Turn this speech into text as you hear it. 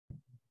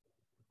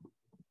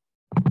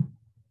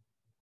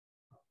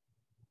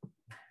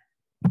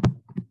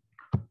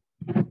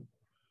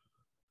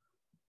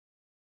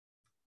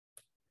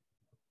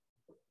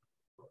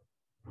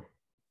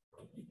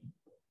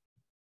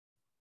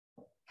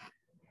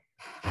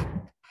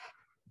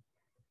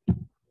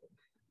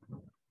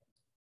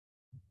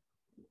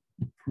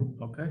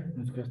Okay,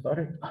 let's get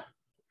started.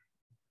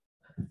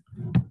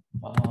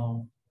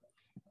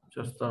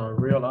 Just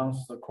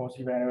reannounce the course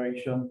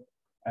evaluation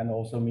and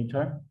also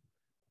midterm.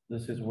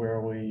 This is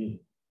where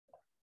we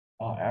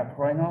are at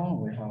right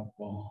now. We have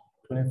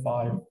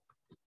 25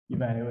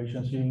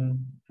 evaluations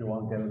in. If you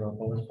want to get the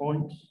bonus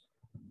points,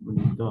 we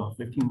need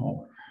 15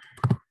 more.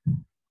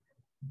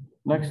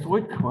 Next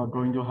week, we're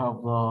going to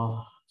have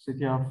the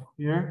CTF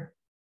here.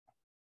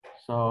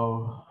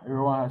 So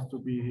everyone has to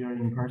be here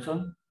in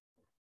person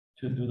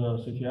to do the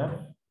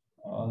CTF.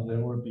 There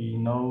will be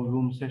no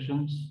Zoom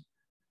sessions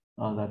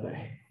that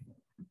day.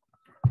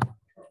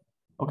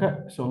 Okay,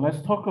 so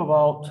let's talk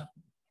about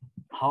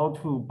how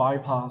to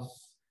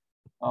bypass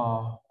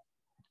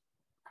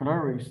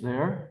canaries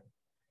there,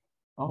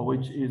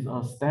 which is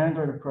a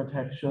standard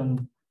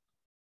protection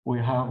we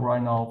have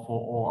right now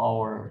for all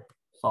our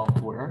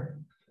software.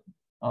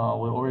 We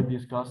already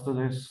discussed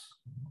this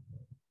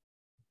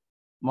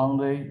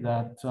Monday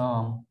that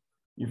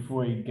if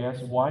we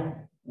guess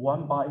one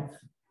byte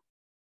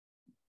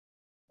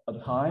at a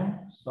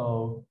time,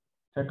 so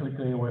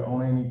technically we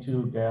only need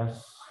to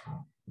guess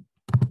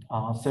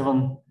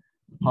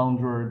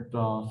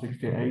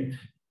 768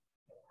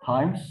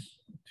 times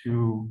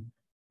to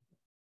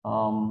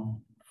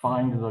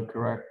find the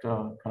correct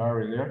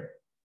canary there.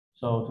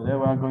 So today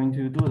we are going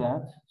to do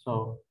that.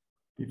 So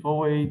before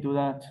we do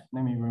that,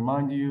 let me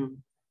remind you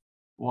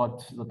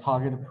what the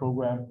target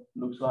program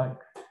looks like.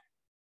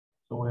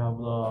 So we have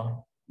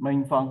the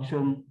main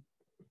function,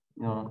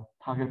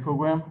 target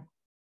program.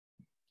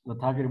 The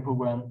target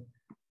program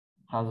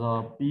has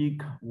a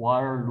big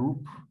while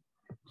loop.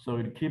 So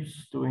it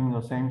keeps doing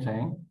the same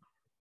thing.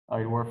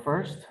 It will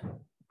first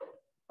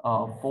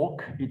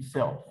fork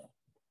itself.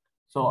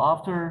 So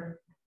after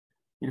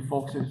it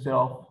forks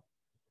itself,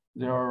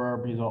 there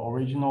will be the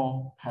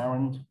original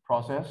parent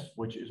process,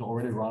 which is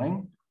already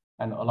running,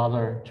 and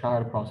another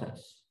child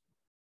process.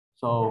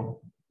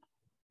 So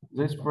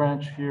this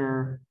branch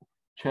here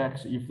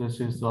checks if this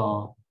is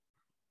a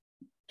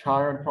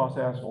child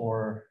process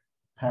or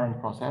parent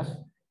process.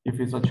 If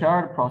it's a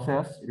child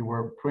process, it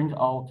will print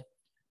out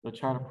the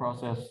child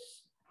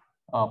process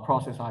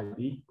process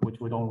ID, which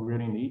we don't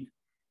really need,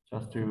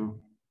 just to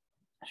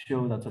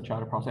show that's a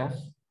child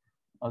process.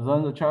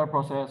 Then the child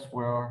process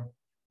will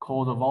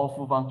call the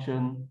valve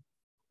function.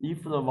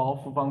 If the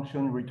valve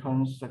function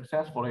returns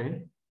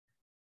successfully,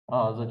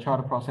 the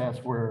child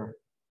process will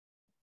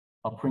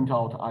print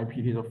out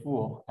IPT the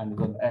full and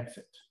then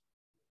exit.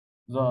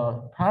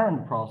 The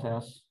parent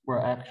process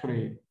will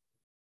actually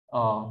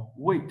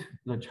wait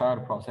the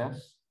child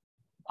process.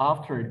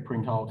 After it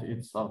print out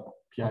its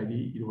PID,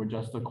 it will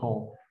just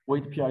call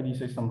wait PID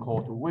system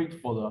call to wait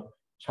for the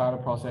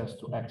child process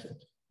to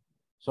exit.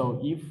 So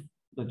if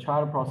the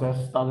child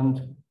process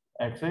doesn't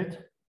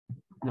exit,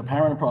 the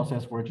parent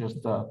process will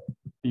just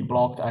be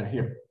blocked at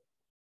here.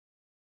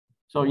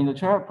 So in the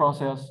child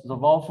process, the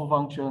valve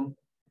function,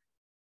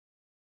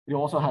 it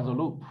also has a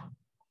loop.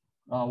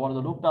 What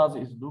the loop does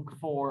is look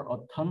for a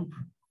temp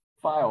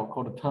file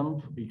called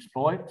temp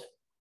exploit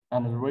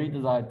and read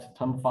that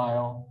temp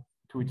file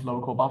to its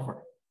local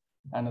buffer.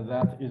 And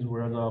that is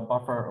where the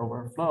buffer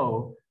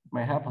overflow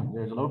may happen.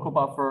 There's a local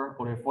buffer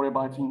for 40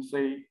 bytes in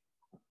C.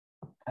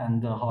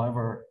 And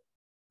however,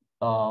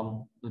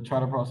 the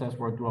child process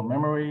will do a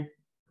memory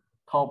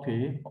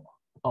copy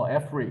or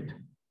f-read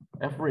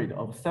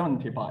of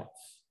 70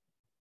 bytes.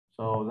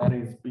 So that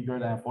is bigger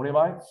than 40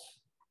 bytes.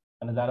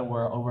 And that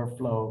will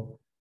overflow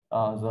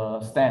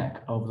the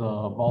stack of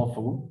the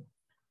valve.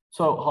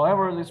 So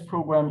however, this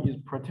program is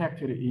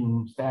protected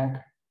in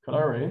stack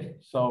Canary.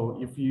 So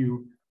if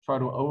you try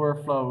to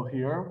overflow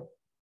here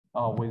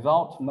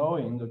without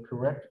knowing the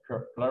correct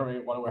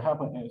Canary, what will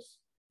happen is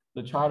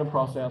the child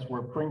process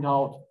will print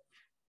out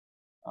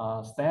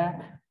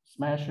stack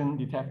smashing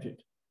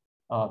detected,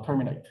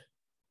 terminate.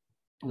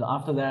 And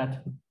after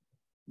that,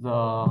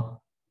 the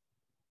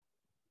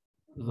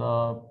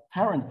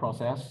parent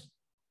process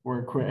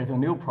will create a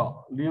new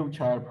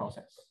child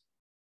process.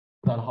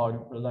 That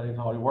is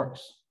how it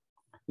works.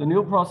 The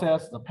new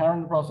process, the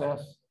parent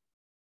process,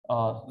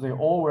 they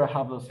all will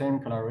have the same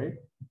canary,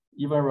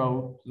 even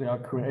though they are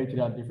created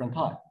at different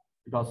time,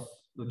 because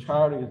the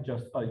child is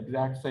just an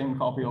exact same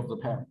copy of the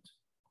parent.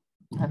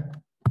 Okay.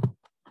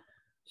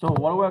 So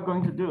what we're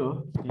going to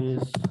do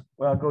is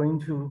we are going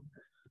to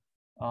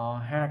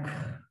hack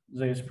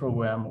this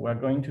program. We're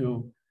going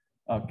to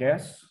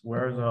guess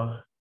where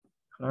the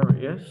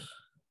canary is.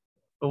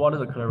 So what is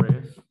the canary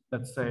is?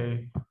 Let's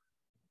say,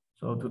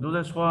 so to do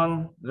this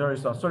one, there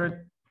is a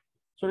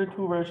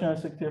 32 version and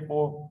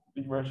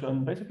 64-bit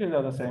version. Basically,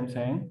 they're the same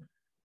thing.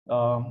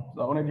 The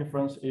only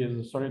difference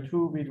is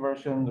 32-bit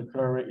version, the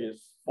canary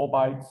is 4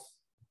 bytes,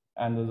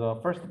 and the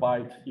first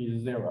byte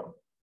is 0.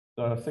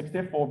 The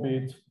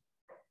 64-bit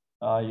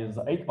is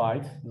 8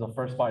 bytes, the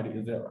first byte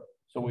is 0.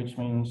 So which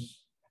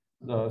means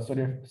the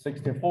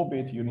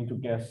 64-bit, you need to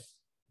guess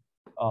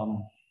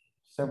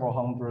several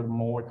hundred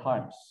more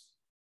times,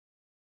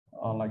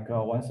 like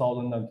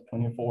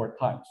 1024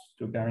 times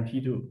to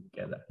guarantee to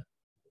get that.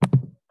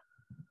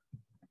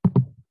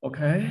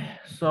 Okay,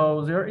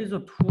 so there is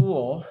a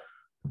tool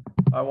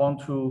I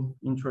want to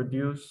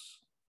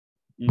introduce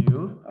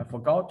you. I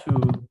forgot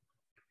to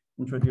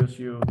introduce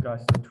you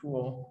guys the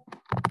tool.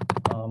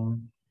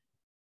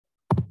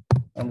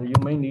 And you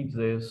may need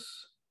this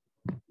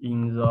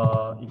in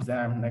the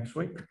exam next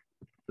week.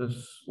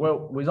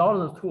 Well, without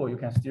the tool, you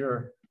can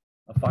still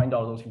find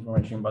out those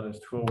information, but this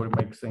tool will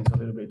make things a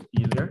little bit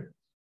easier.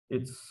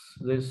 It's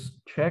this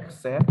check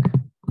sec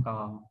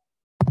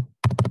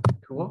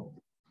tool.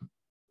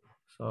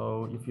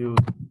 So if you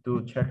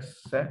do check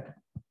sec,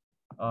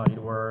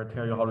 it will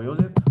tell you how to use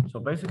it. So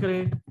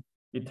basically,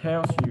 it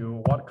tells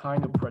you what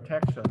kind of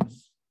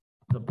protections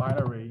the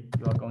binary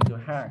you are going to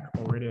hack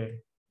already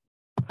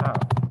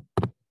have.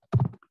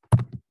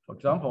 For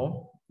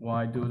example, when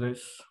I do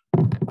this,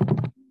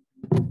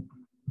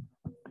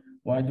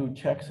 when I do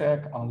check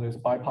sec on this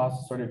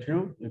bypass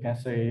 32, you can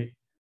say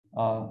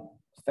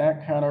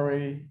stack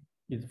canary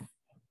is,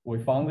 we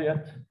found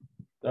it,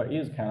 there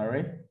is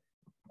canary.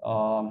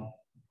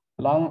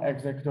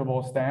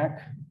 Non-executable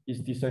stack is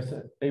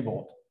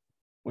disabled,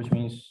 which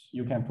means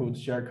you can put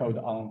shellcode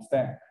on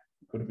stack.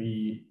 It could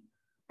be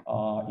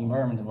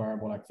environment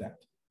variable like that.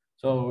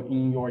 So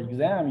in your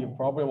exam, you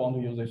probably want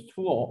to use this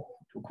tool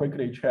to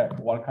quickly check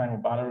what kind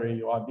of binary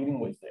you are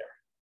dealing with there.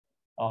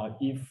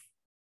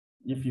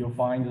 If you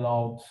find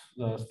out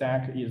the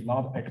stack is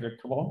not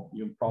executable,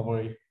 you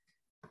probably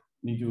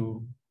need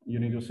to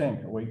think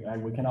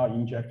we cannot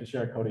inject the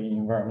shellcode in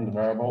environment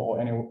variable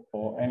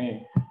or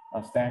any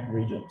stack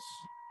regions.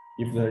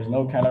 If there is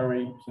no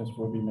canary, this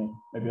will be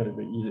maybe a little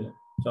bit easier.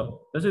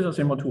 So this is a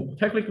simple tool.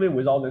 Technically,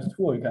 without this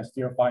tool, you can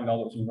still find out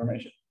those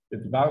information. You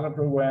debug the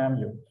program,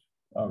 you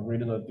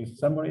read the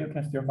disassembly, you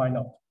can still find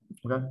out.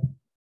 Okay.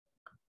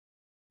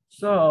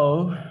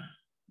 So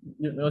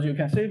as you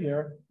can see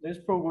here, this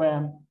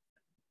program,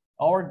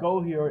 our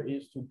goal here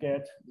is to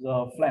get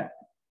the flag.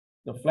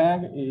 The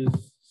flag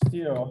is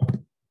still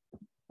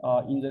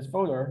in this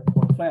folder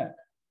called flag.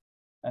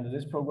 And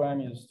this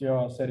program is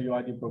still a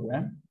setuid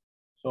program.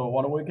 So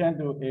what we can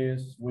do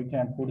is we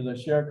can put the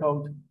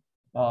shellcode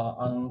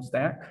on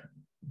stack.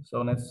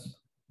 So let's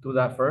do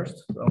that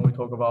first. Then we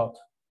talk about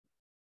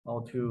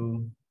how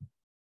to.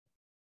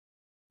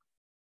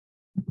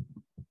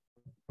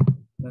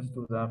 Let's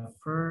do that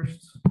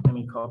first. Let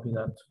me copy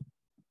that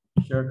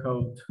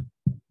shellcode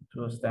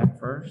to a stack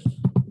first.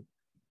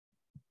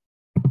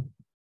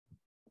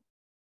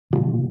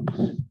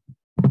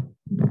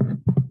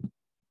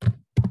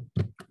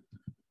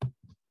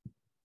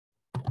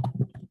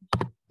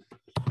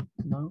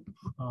 No,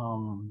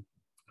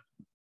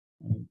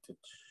 I need to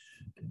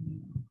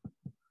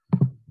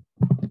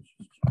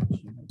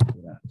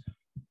do that.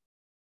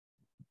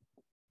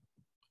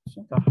 I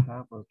think I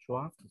have a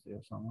draft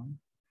there somewhere.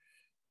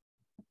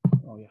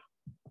 Oh yeah.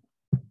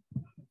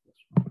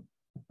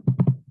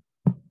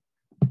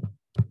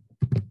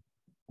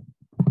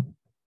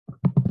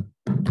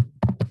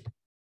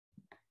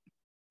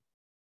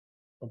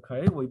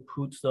 Okay, we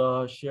put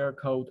the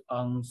shellcode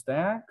on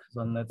stack.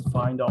 Then let's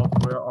find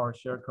out where our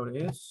shellcode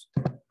is.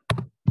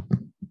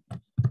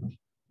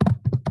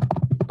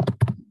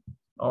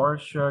 Our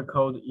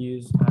shellcode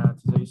is at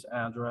this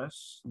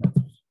address.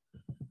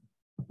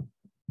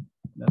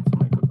 Let's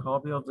make a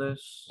copy of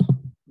this.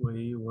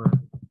 We will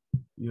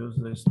use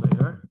this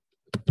later.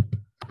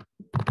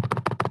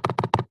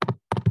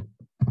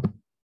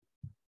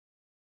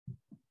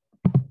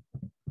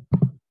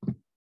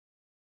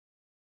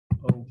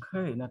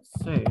 Okay, let's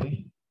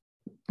say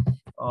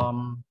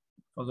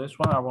for this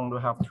one, I want to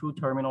have two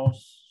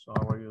terminals. So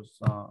I will use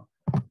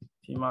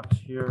Tmax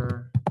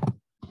here.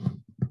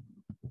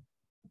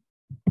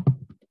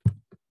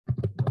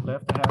 The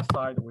left-hand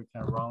side, we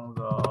can run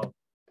the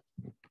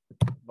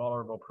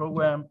vulnerable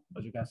program.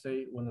 As you can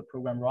see, when the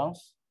program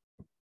runs,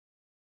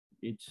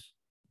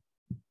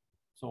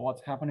 so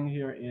what's happening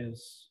here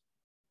is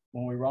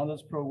when we run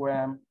this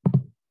program,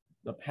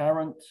 the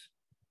parent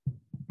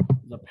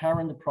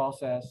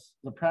process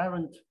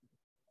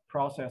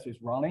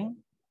is running,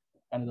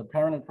 and the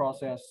parent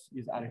process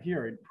is out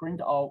here. It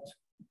print out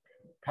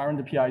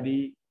parent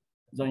PID,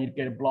 then it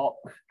get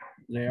blocked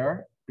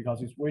there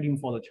because it's waiting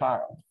for the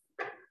child.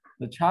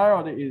 The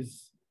child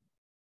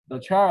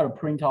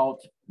print out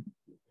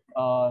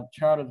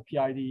child's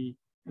PID,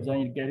 then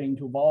it get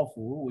into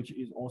val-foo, which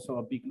is also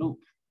a big loop.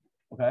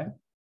 Okay,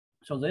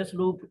 so this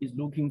loop is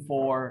looking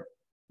for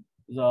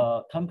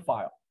the temp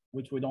file,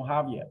 which we don't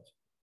have yet.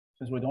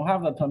 Since we don't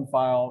have the temp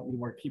file, it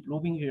will keep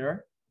looping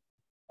here.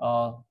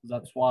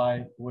 That's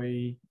why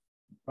we're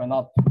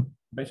not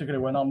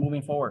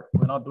moving forward.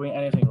 We're not doing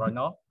anything right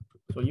now.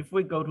 So if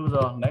we go to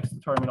the next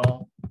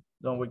terminal,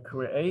 then we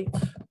create,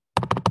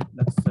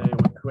 let's say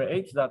we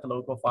create that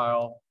local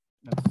file,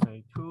 let's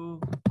say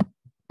to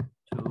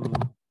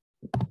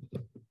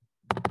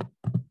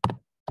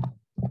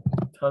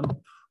temp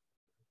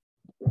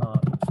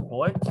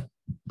exploit.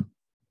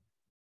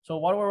 So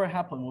what will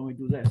happen when we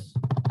do this?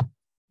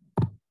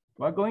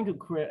 We're going to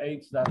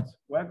create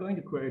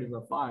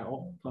the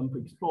file temp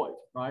exploit,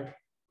 right?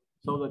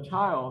 So the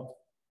child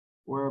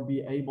will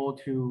be able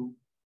to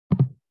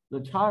the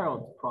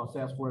child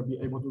process will be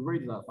able to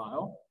read that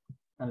file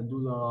and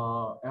do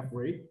the F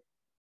read,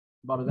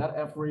 but that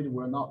F read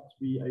will not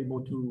be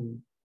able to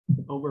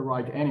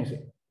overwrite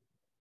anything.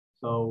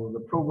 So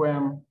the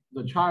program,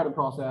 the child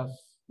process,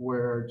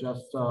 were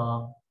just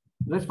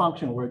this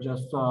function will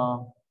just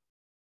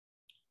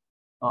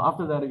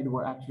after that it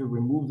will actually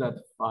remove that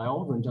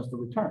file and just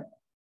return.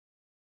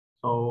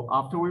 So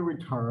after we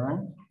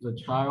return, the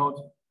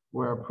child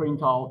will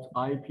print out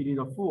I PD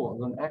the full,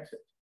 then exit.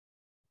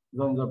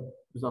 Then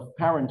the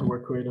parent will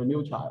create a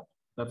new child.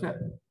 That's it,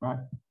 right?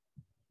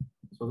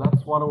 So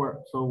that's what we're,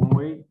 so when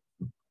we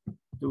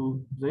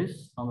do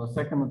this on the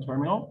second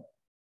terminal,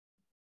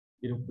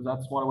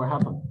 that's what will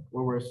happen.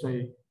 We will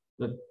say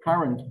the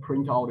parent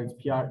print out its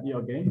PID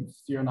again,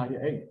 still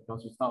 98,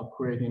 because it's not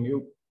creating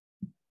new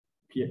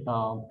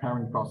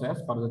parent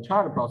process, but the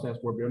child process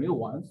will be a new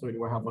one, so it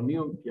will have a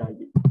new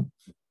PID.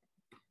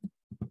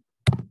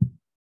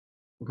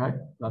 Okay,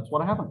 that's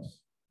what happens.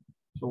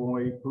 So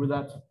when we do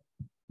that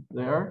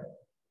there,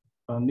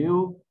 a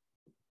new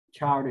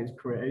child is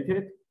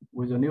created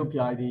with a new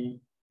PID,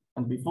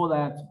 and before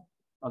that,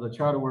 the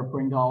child will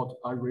print out,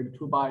 I read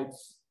 2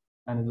 bytes,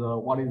 and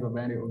what is the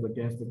value of the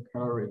guest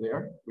canary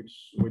there, which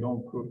we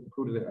don't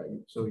put there,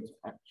 so it's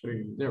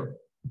actually 0.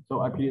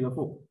 So I PD the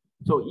full.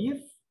 So if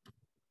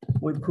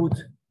we put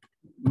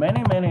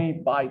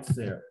many bytes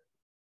there,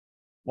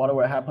 what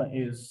will happen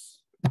is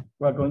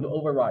we're going to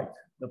overwrite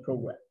the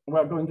program.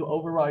 We're going to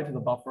overwrite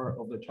the buffer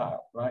of the child,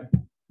 right?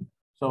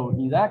 So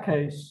in that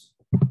case,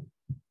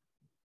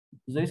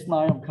 this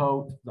line of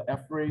code, the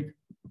F read,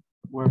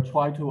 will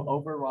try to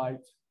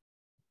overwrite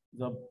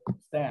the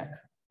stack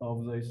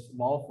of this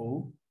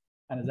waffle,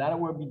 and that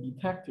will be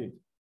detected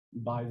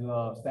by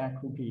the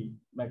stack cookie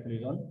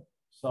mechanism.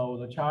 So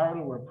the child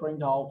will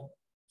print out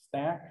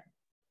stack,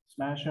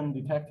 smashing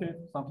detected,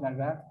 something like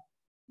that.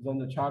 Then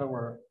the child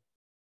will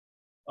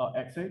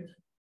exit.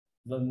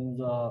 Then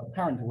the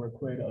parent will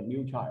create a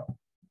new child.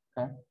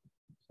 Okay,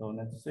 so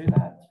let's say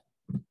that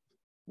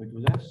we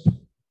do this.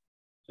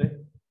 See,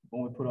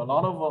 when we put a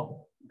lot of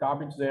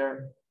garbage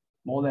there,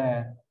 more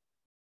than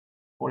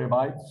 40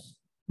 bytes,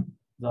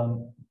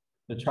 then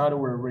the child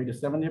will read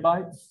 70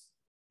 bytes,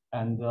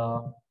 and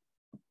the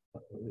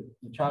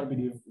child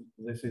believes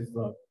this is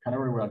the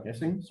canary we are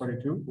guessing,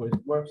 32.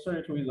 Where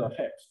 32 is a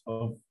hex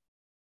of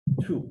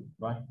 2,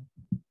 right?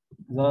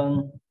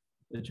 Then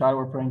the child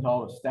will print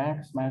out a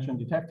stack, smash and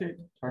detected,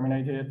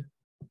 terminated,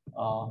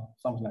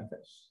 something like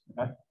this.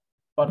 Okay,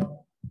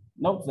 but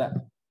note that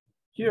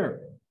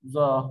here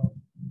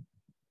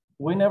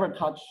we never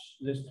touch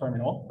this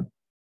terminal,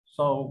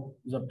 so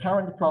the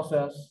parent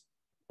process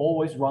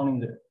always running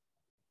there.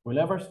 We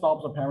never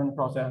stop the parent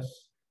process.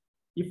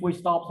 If we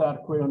stop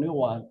that, create a new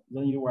one,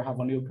 then you will have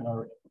a new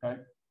canary.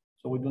 Okay,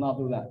 so we do not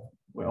do that.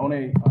 We're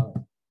only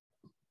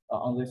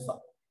on this side.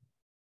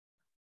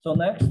 So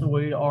next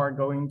we are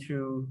going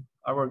to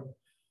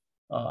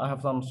I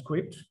have some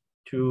script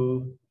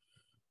to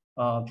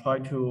try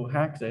to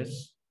hack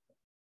this.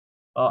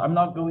 I'm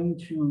not going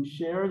to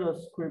share the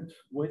script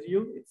with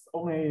you. It's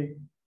only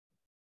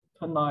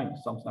 10:09,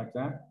 something like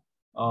that.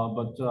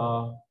 But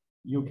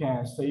you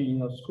can see in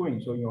the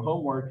screen. So in your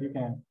homework, you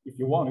can, if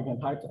you want, you can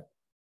type that.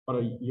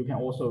 But you can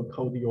also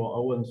code your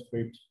own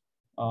script.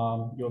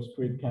 Your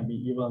script can be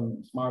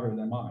even smarter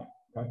than mine.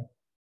 Okay.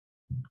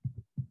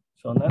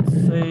 So let's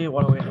see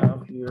what do we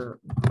have here.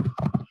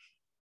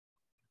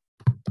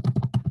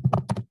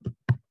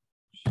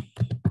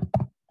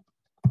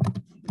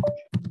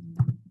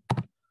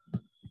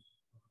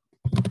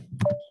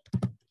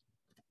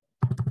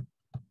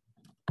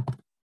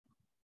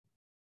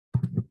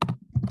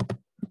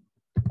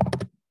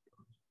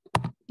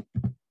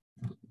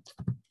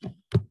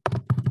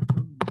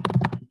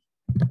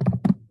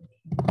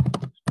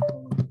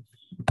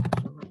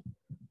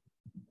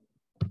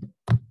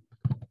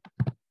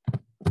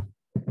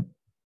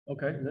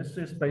 Okay, this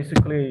is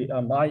basically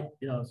my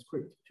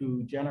script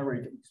to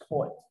generate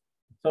exploit.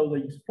 So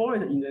the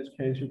exploit in this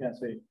case, you can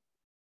see,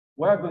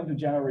 we're going to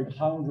generate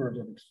hundreds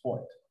of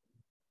exploit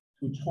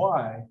to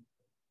try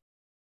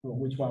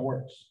which one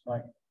works,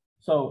 right?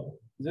 So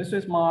this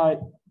is my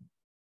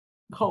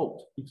code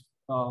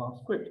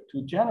script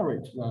to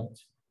generate that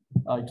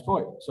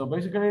exploit. So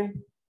basically,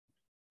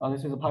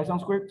 this is a Python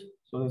script.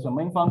 So there's a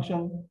main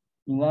function.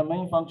 In that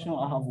main function,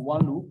 I have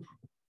one loop.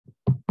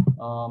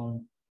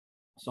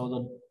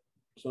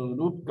 So the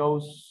loop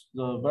goes,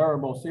 the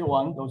variable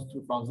C1 goes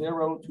from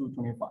 0 to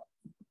 25.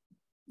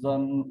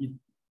 Then it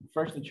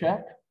first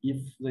check if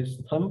this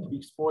temp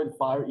exploit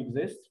file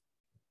exists.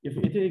 If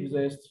it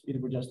exists, it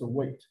will just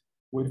wait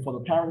for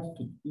the parent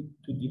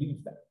to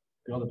delete that,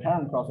 because the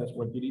parent process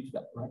will delete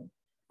that, right?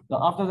 Then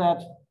after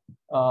that,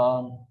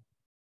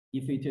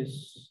 if it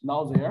is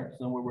not there,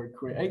 then we will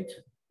create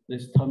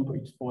this temp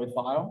exploit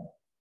file.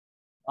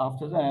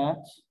 After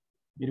that,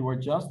 it will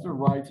just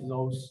write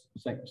those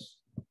things.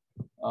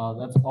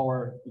 That's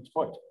our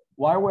exploit.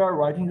 Why we are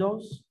writing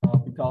those?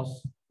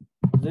 Because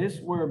this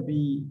will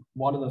be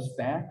what the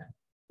stack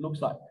looks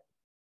like.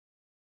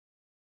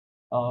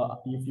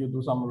 if you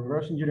do some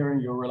reverse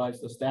engineering, you'll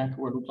realize the stack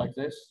will look like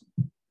this.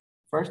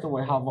 First,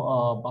 we have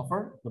a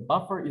buffer. The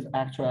buffer is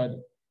actually at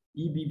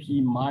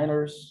EBP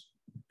minus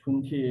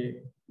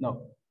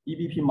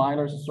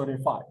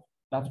 35.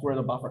 That's where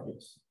the buffer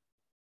is.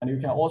 And you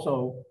can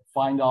also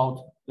find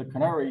out the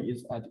canary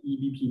is at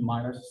EBP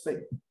minus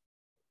 6,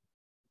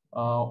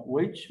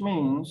 which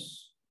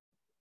means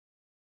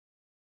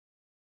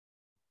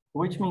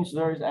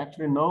there is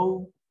actually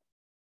no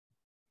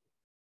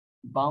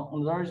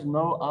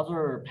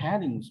other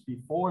paddings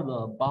before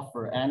the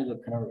buffer and the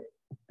canary,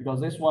 because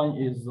this one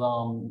is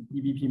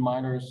EBP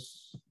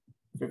minus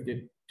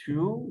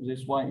 52.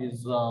 This one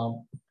is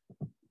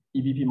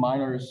EBP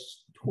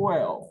minus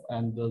 12,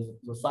 and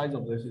the size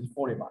of this is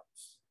 40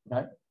 bytes.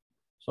 Okay,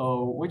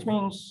 so which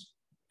means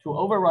to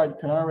override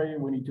canary,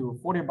 we need to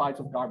 40 bytes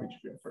of garbage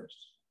here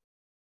first.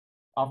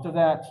 After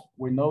that,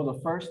 we know the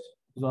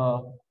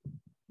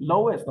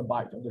lowest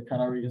byte of the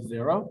canary is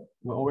 0.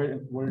 We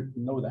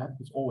know that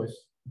it's always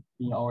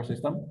in our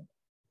system.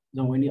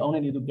 Then we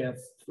only need to get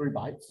 3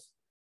 bytes.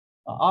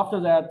 After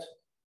that,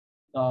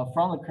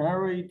 from the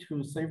canary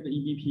to save the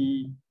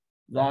EBP,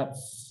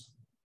 that's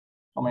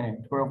how many?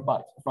 12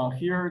 bytes. From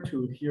here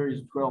to here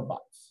is 12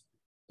 bytes.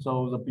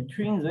 So the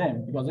between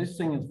them, because this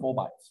thing is 4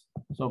 bytes.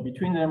 So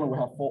between them, we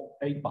have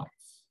 8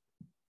 bytes.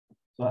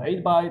 So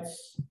 8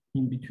 bytes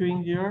in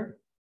between here,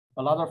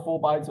 another 4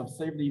 bytes of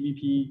saved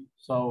EBP.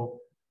 So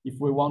if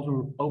we want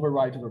to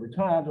overwrite the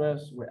return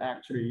address, we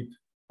actually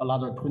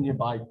another 12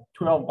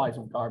 bytes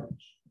of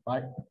garbage,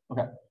 right?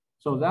 Okay,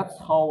 so that's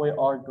how we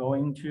are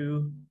going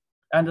to,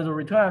 and the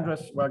return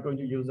address, we're going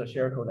to use the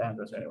share code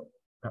address anyway.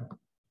 Okay.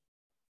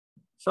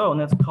 So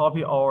let's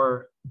copy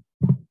our,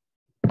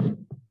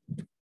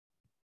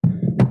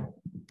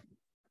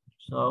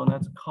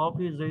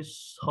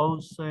 this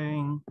whole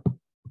thing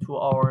to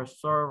our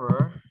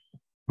server.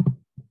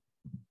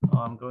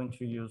 I'm going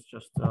to use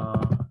just,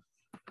 oh,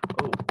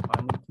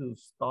 I need to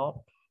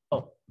stop.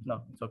 Oh,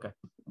 no, it's okay.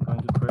 I'm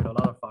going to create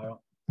another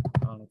file.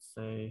 Let's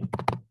say,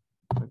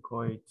 we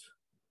call it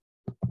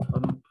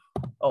temp.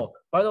 Oh,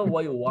 by the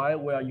way, why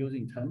we are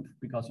using temp?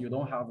 Because you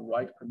don't have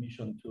write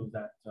permission to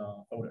that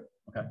folder.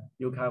 Okay,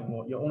 you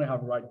only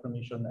have write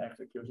permission,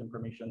 execution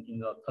permission in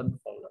the temp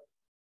folder.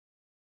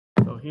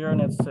 So here,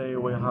 let's say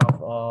we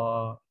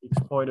have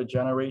exploit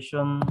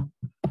generation.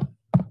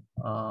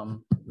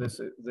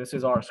 This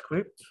is our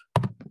script.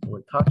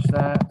 We touch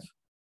that.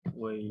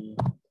 We're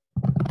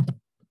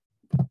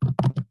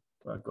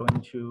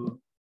going to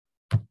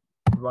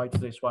write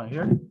this one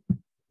here.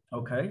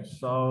 Okay,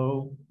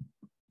 so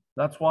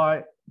that's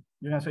why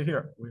you can see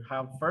here, we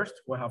have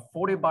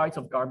 40 bytes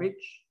of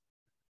garbage.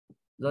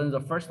 Then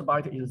the first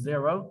byte is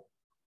 0.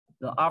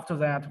 Then after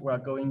that, we're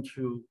going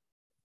to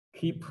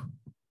keep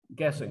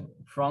guessing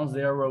from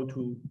 0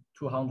 to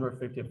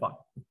 255.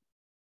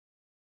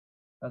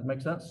 That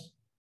makes sense?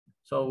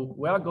 So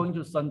we are going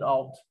to send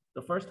out,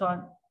 the first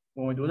time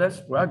when we do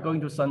this, we are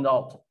going to send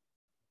out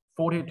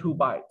 42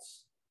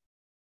 bytes.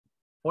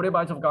 40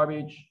 bytes of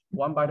garbage,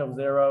 1 byte of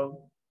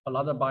 0,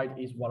 another byte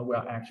is what we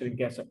are actually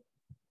guessing.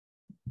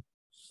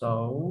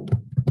 So,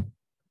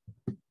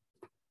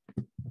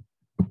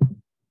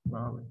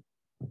 where are we?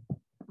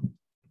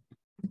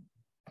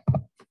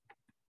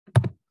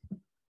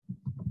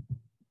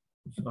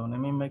 So let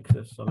me make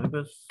this a little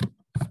bit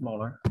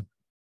smaller.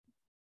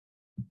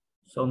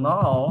 So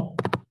now,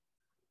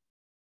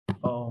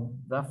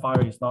 that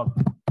file is not,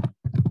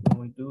 when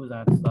we do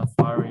that, that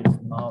file is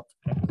not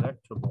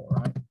executable,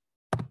 right?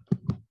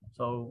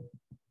 So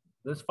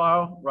this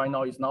file right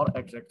now is not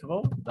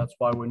executable. That's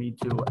why we need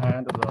to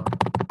add the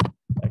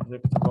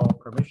executable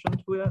permission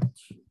to it.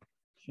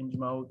 Change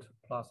mode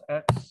plus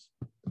X.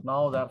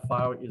 Now that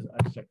file is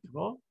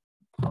executable.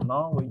 So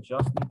now we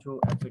just need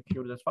to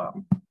execute this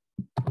file.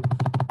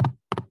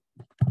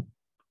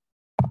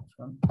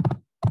 Oops.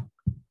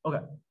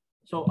 Okay.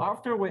 So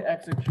after we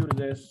execute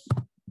this,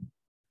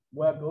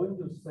 we're going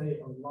to say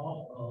a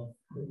lot of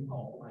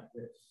protocol like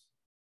this.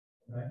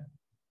 Okay.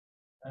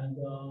 And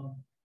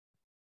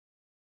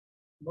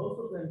most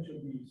of them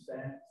should be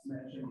smash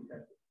and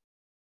detected.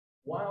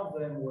 One of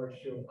them will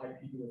show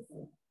IP to the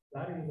full.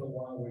 That is the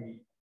one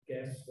we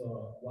guess the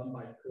 1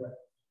 byte correct,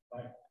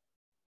 right?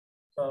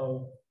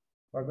 So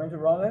we're going to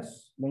run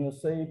this. When you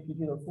say PT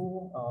to the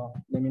full,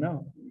 let me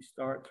know. We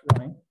start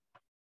running.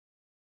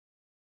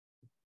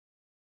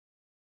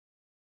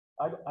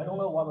 I don't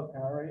know what the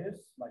canary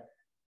is, like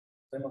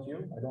same as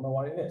you. I don't know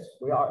what it is.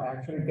 We are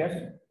actually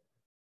guessing.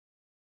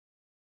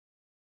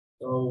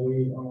 So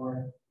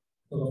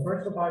so the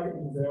first byte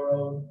is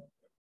 0.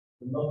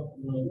 The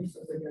least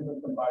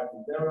significant byte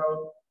is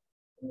 0.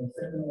 And the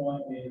second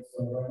one is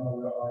right now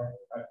we are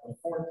at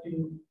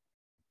 14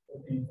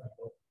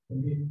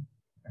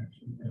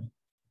 actually.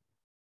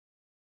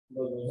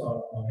 Those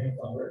are hex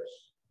numbers.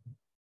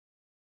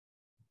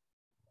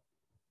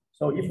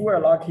 So if we're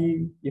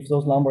lucky, if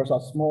those numbers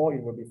are small,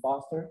 it will be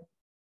faster.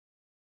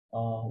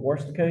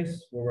 Worst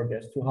case, we will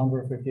guess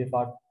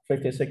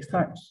 256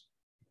 times.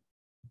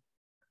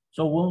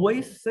 So when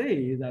we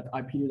say that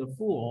IP to the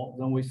full,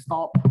 then we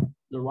stop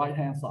the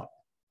right-hand side.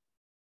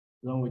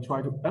 Then we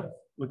try to,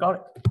 we got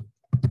it.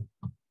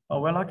 Oh,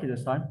 we're lucky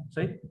this time.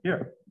 See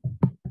here.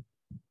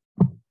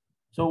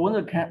 So when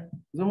the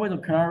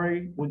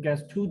canary would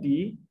get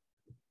 2D,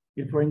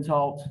 it prints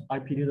out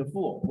IP to the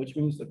full, which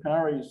means the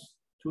canary is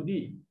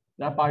 2D.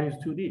 That byte is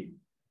 2D.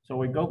 So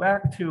we go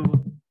back to,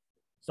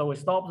 so we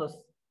stop this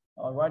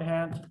right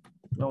hand.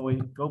 Then we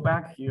go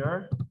back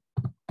here.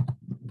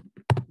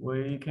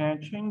 We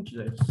can change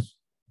this.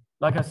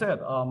 Like I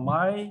said,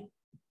 my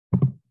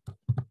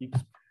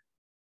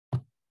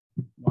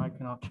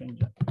cannot change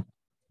it.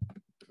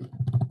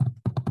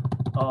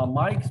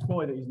 My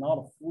exploit is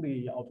not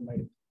fully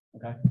automated.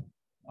 Okay,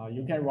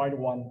 you can write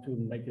one to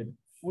make it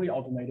fully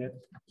automated.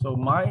 So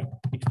my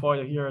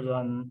exploit here,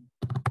 then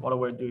what are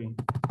we doing?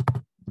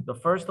 The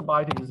first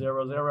byte is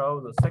 0,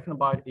 0. The second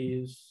byte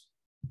is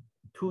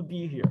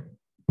 2D here.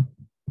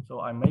 So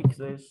I make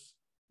this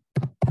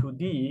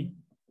 2D.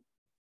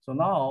 So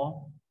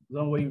now,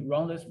 then we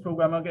run this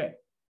program again.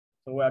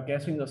 So we are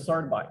guessing the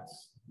third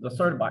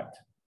byte,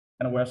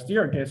 and we're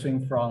still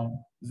guessing from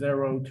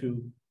 0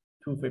 to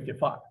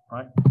 255,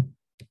 right?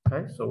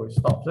 Okay, so we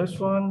stop this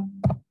one,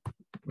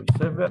 we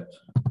save it,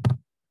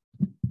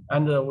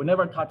 and we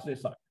never touch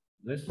this side.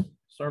 This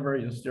server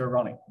is still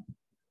running.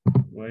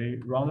 We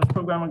run this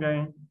program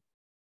again.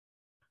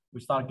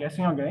 We start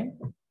guessing again.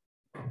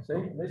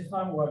 See, this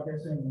time we're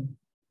guessing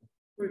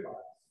 3 bytes,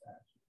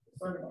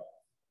 30 bytes,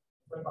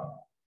 3 bytes.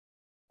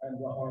 And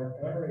our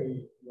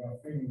canary, we are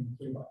feeding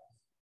 3 bytes.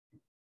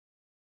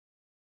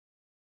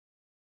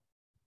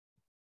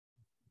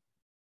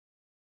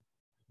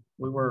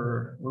 We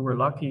were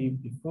lucky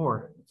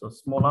before. It's a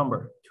small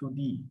number,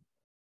 2D.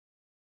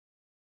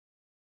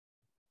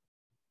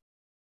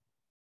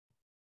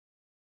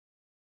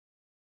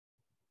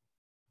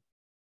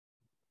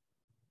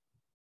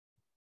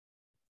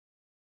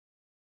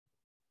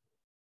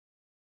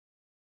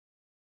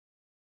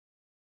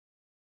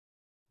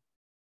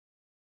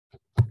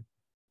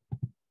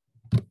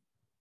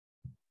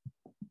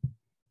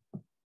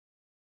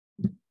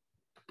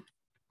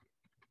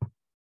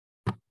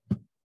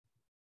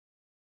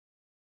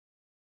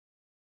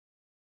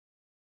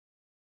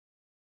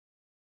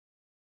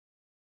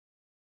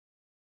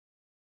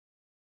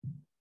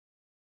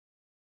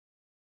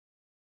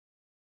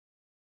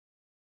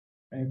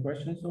 Any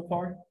questions so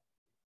far?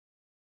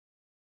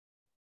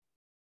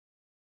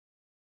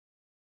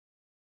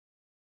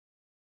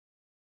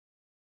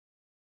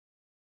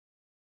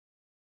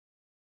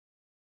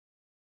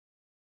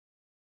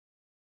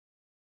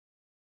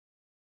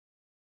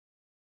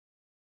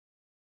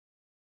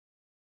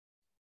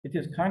 It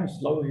is kind of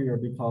slow here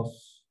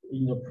because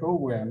in the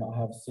program, I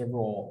have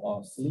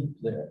several sleeps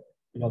there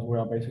because we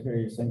are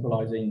basically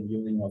synchronizing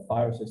using a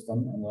file system,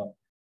 and the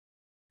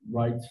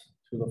write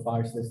to the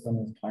file system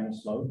is kind of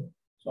slow.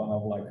 So I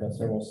have like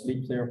several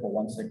sleeps there for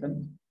 1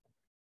 second.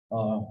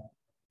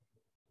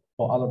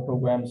 For other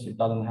programs, it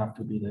doesn't have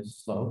to be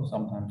this slow.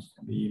 Sometimes it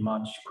can be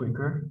much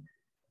quicker.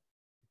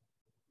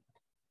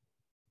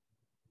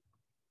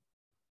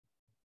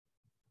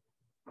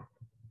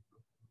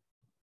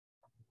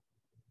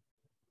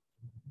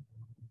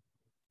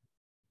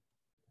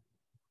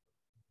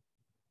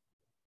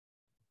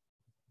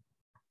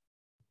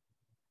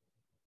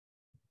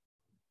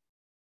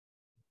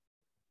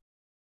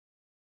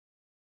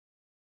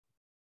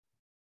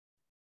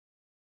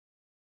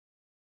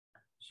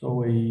 So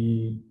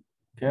we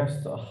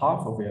guessed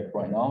half of it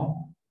right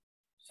now.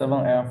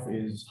 7F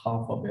is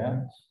half of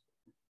it.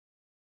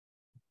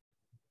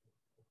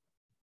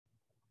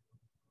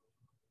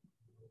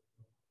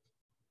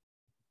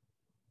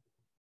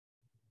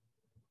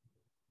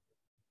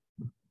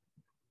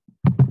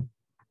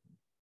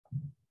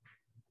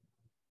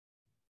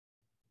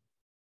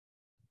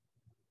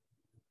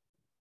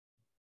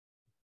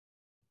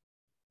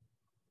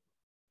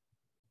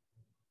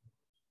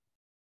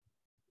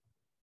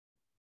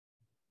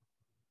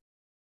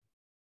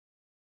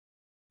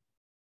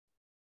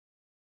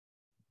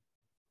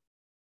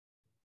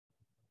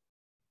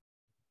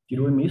 Did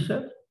we miss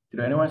it?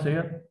 Did anyone see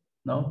it?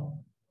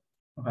 No?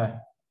 Okay.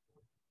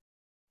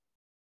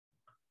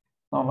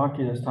 Not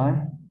lucky this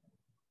time.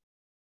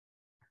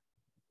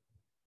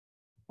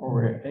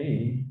 Over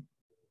A,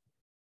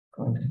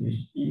 going to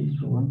be E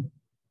soon.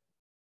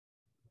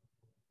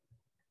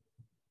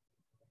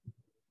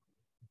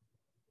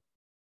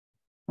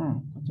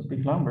 That's a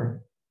big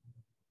number.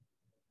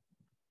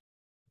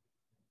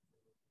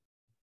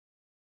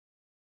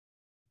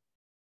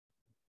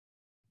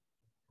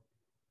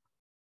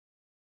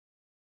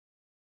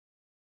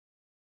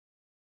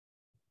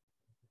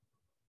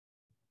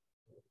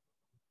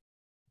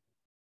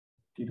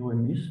 Did we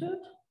miss it?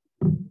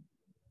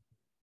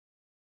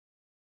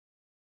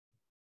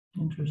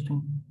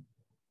 Interesting.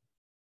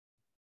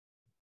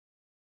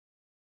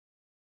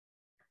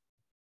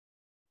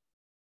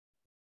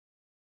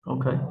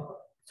 Okay,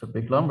 it's a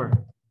big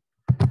number.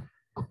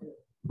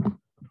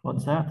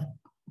 What's that?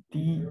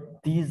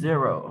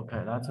 D0.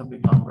 Okay, that's a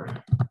big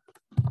number.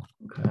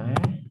 Okay,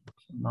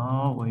 so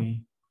now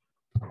we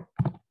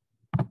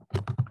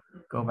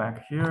go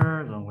back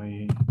here, then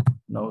we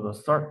No, the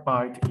third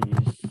byte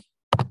is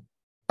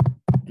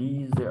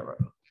D0.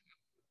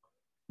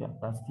 Yeah,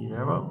 that's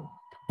D0.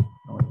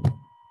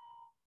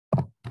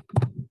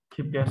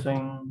 Keep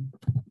guessing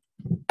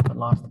the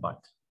last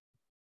byte.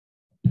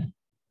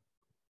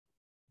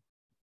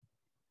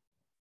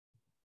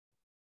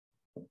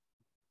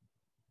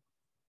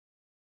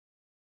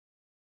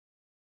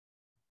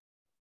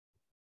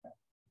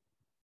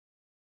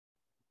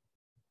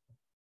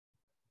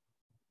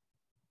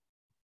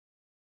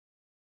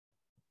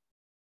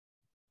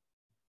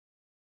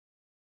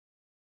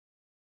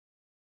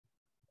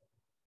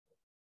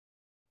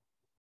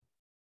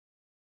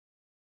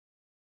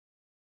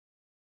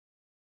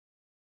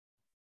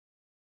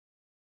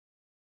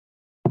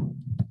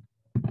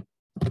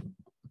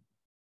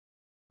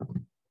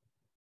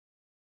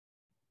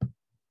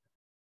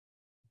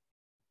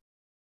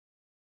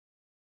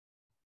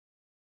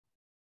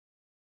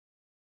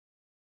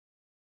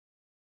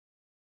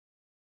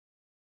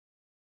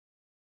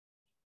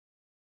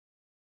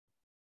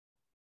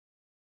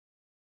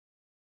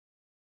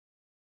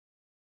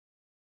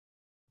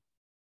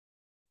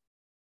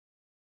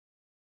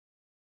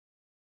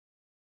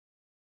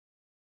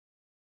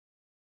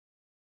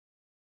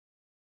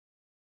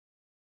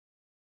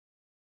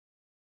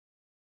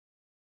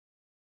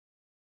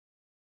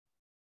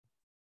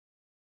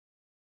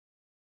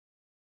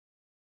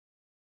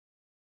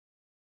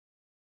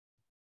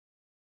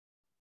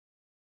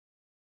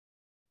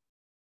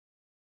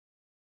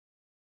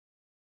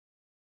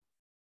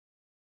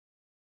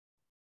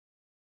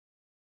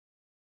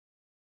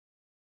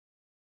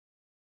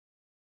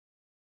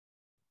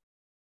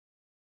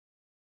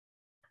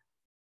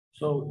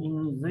 So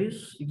in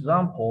this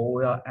example,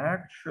 we are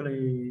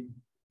actually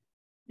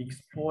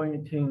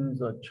exploiting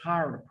the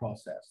child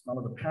process,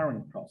 not the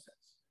parent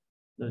process.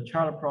 The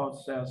child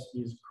process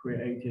is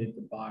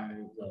created by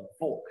the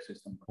fork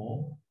system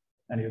call.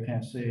 And you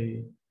can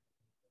see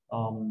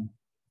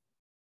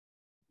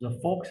the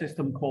fork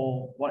system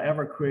call,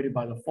 whatever created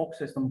by the fork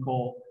system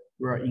call,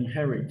 will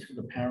inherit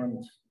the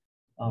parent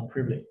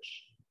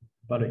privilege.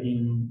 But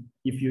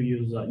if you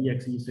use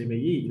exe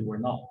CVE, it will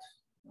not,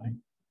 right?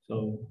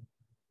 So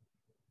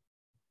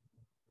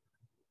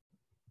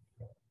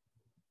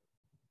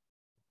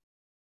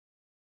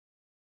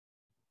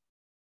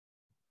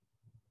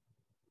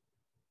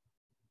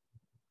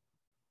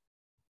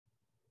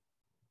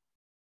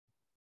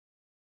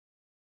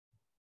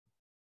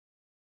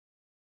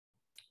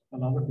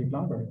another big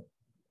number.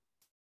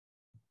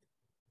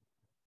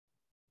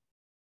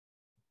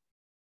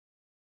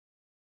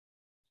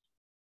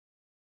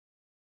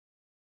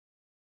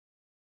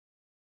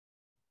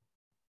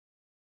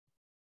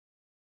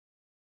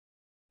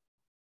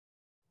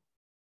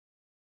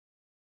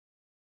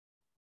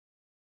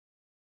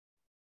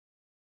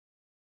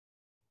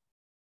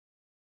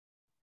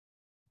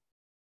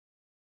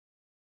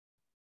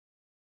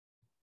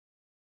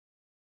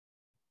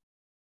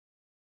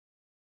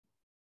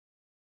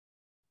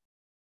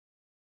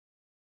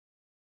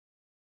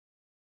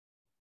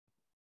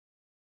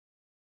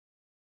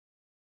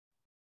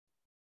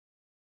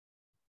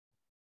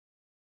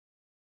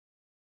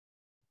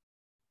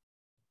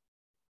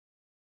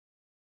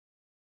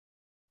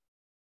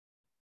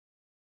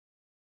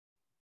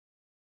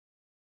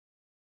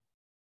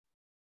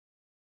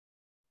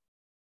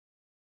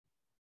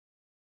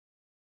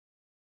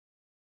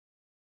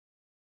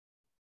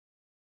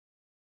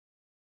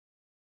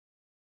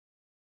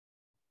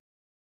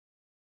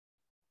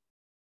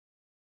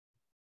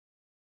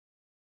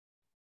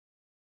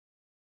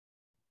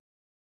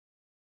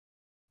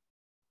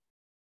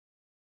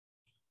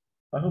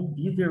 I hope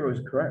D0 is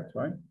correct,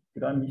 right?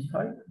 Did I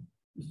mistype?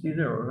 It's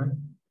D0, right?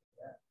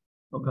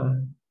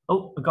 Okay.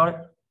 Oh, I got it.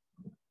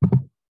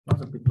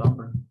 That's a big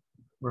number.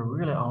 We're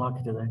really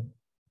unlucky today.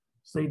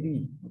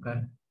 CD,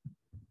 okay.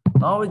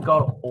 Now we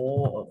got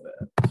all of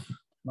it.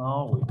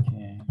 Now we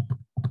can.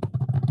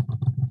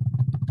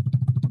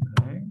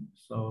 Okay,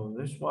 so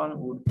this one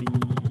would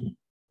be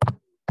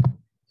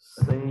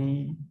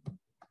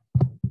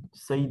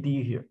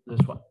CD here,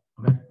 this one,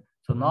 okay?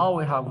 So now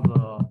we have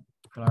the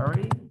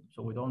Canary,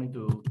 so we don't need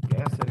to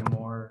guess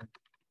anymore.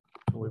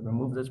 So we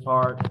remove this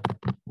part,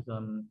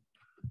 then,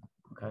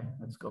 okay,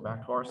 let's go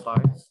back to our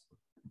slides.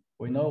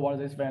 We know what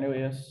this value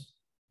is.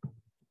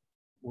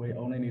 We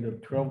only need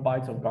 12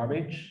 bytes of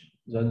garbage,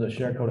 then the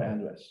share-code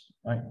address,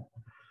 right?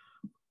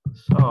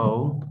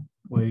 So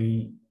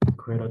we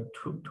create a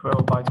 12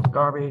 bytes of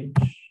garbage,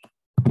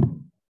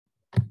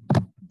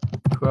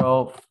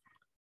 12,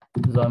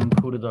 then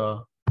put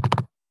the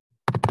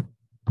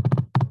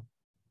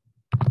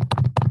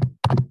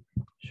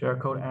share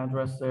code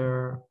address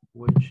there,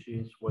 which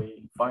is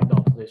we find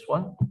out this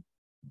one.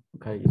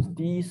 Okay, it's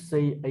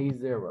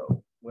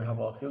DCA0. We have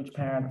a huge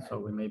pad, so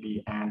we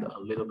maybe add a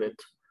little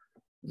bit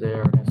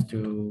there next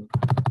to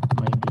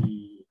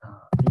maybe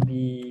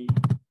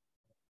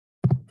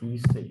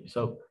DC.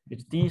 So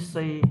it's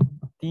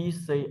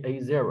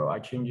DCA0. I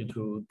change it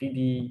to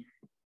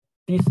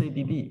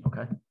DCDD.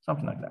 Okay,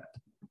 something like that.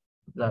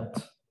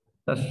 That's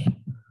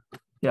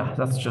Yeah,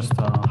 that's just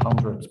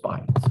 100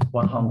 bytes,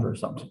 100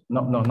 something.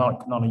 No,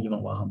 not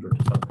even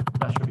 100. So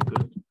that should be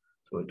good.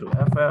 So we do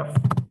FF,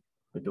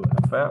 we do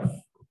FF.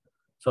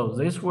 So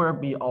this will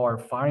be our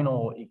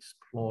final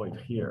exploit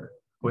here.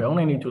 We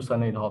only need to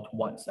send it out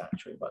once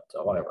actually, but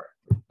whatever.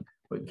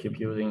 We keep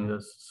using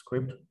this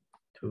script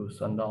to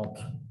send out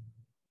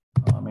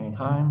many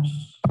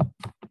times.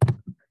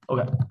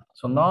 Okay,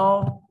 so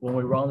now when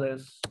we run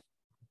this,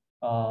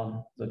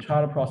 the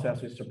child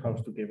process is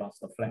supposed to give us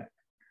the flag.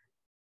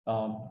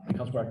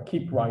 Because we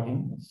keep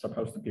writing, it's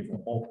supposed to give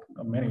all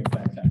many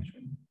flags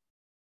actually.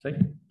 See,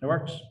 it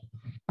works.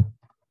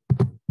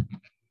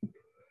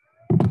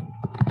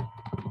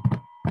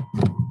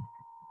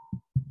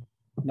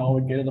 Now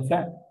we get the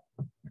flag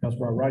because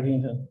we're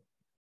writing it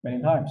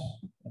many times.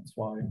 That's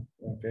why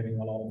we're getting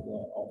a lot of the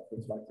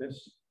outputs like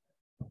this.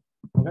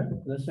 Okay,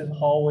 this is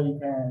how we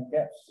can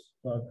guess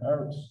the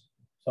canaries.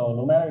 So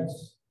no matter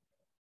it's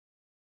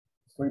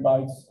 3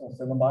 bytes or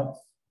 7 bytes,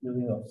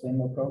 using the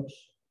same approach,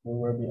 we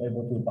will be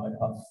able to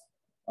bypass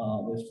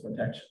this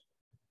protection.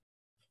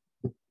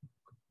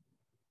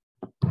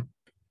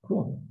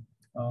 Cool.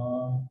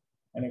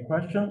 Any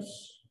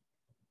questions?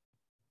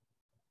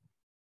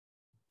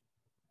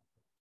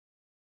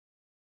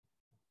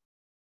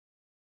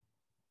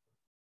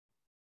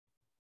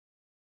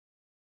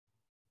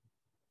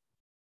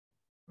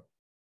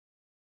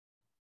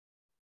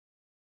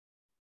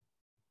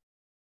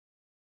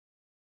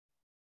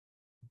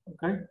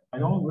 Okay, I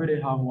don't really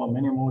have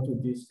many more to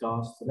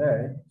discuss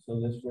today.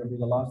 So this will be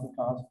the last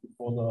class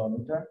before the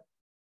midterm.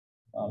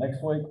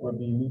 Next week will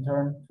be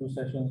midterm, 2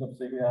 sessions of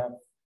CTF.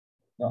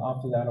 Then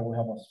after that, we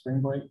have a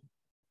spring break.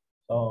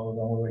 So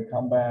then we will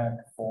come back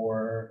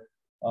for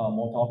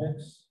more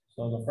topics.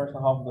 So the first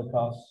half of the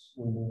class,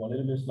 we move a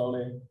little bit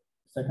slowly.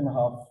 Second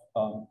half,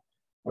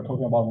 we're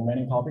talking about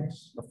many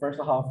topics. The first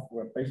half,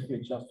 we're basically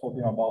just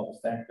talking about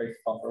stack-based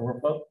buffer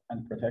overflow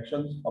and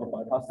protections, how to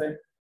bypass it.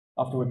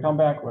 After we come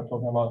back, we're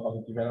talking about how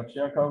to develop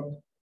shellcode,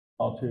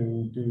 how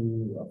to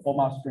do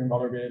format string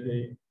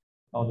vulnerability,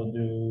 how to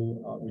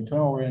do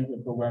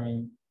return-oriented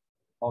programming,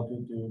 how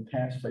to do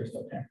task-based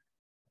attack.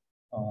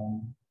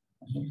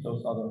 I think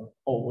those are the,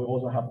 oh, we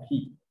also have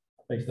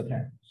heap-based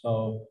attack.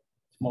 So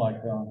it's more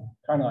like,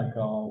 kind of like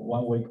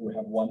 1 week we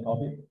have 1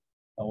 topic,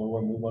 we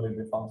will move a little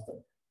bit faster.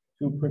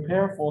 To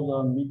prepare for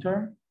the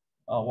midterm,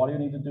 what you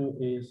need to do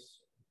is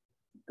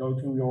go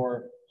to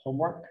your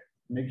homework,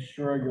 make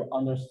sure you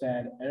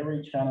understand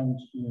every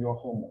challenge in your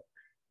homework.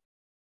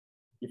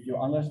 If you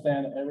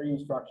understand every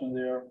instruction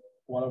there,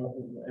 whatever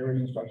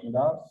every instruction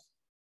does,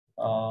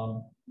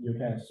 you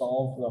can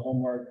solve the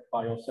homework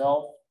by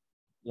yourself.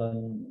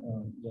 Then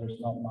there's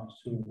not much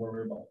to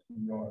worry about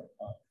in your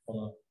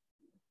for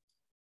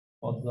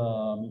the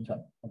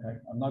midterm. Okay,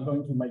 I'm not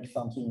going to make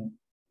something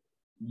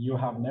you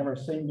have never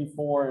seen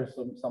before,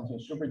 something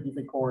super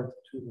difficult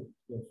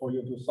for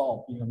you to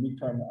solve in the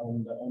midterm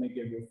and only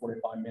give you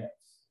 45 minutes.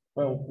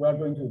 Well, we're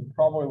going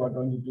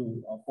to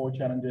do 4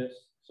 challenges,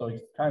 so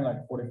it's kind of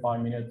like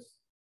 45 minutes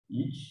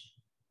each.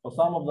 For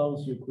some of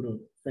those, you could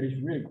finish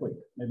really quick,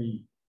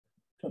 maybe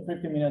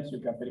 50 minutes you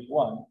can finish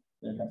 1.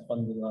 You can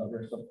spend the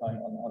rest of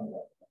time on the other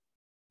one.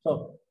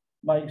 So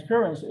my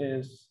experience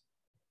is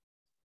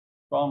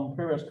from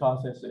previous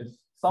classes is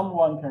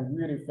someone can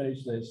really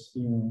finish this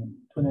in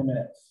 20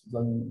 minutes,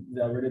 then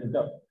they're ready to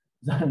go.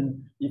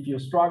 Then if you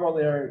struggle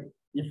there,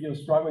 if you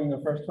struggle in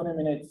the first 20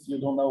 minutes, you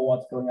don't know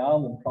what's going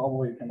on, then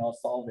probably you cannot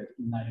solve it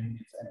in 90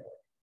 minutes anyway,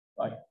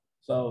 right?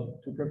 So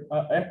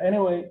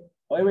anyway,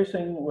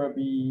 everything will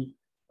be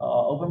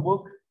open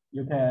book.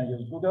 You can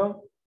use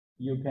Google.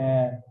 You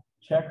can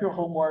check your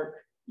homework.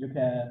 You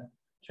can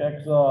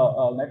check the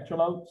lecture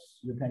notes.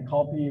 You can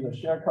copy the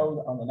share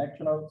code on the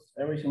lecture notes,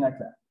 everything like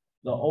that.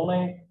 The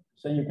only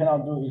thing you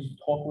cannot do is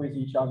talk with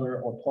each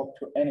other or talk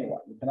to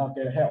anyone. You cannot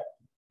get help.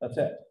 That's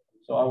it.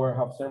 So I will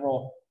have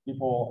several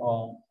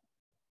people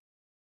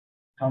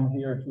come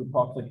here to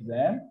practice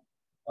exam.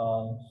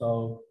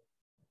 So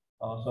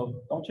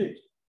don't cheat.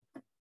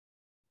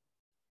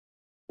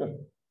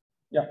 Good.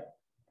 Yeah.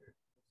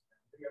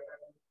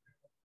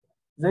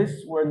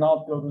 This will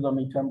not go to the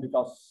midterm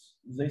because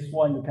this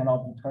one you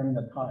cannot determine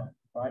the time,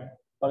 right?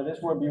 But this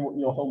will be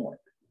your homework.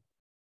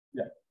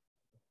 Yeah.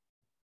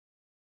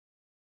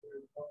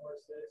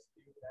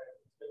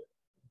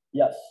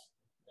 Yes.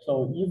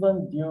 So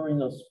even during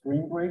the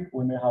spring break,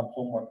 we may have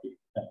homework due.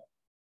 Yeah.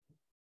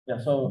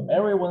 Yeah. So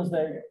every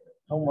Wednesday,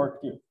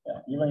 homework due. Yeah.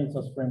 Even it's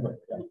a spring break.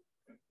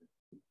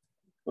 Yeah.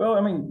 Well,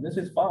 I mean, this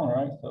is fun,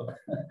 right? So.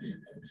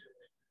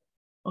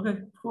 Okay,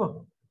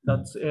 cool.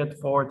 That's it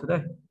for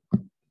today.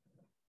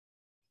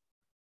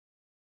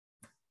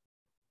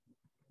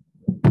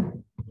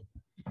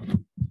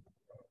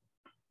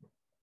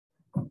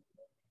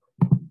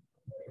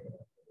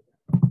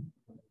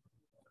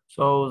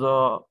 So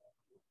the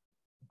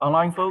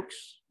online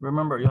folks,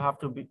 remember you have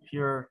to be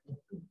here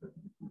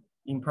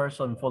in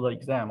person for the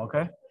exam,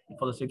 okay?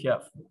 For the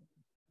CTF.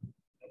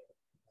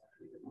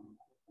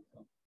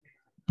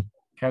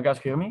 Can you guys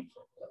hear me?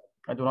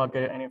 I do not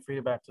get any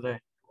feedback today.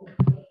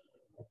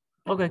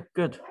 Okay,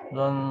 good.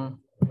 Then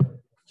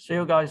see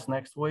you guys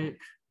next week.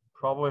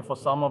 Probably for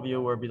some of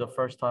you will be the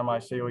first time I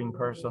see you in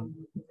person.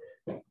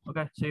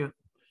 Okay, see you.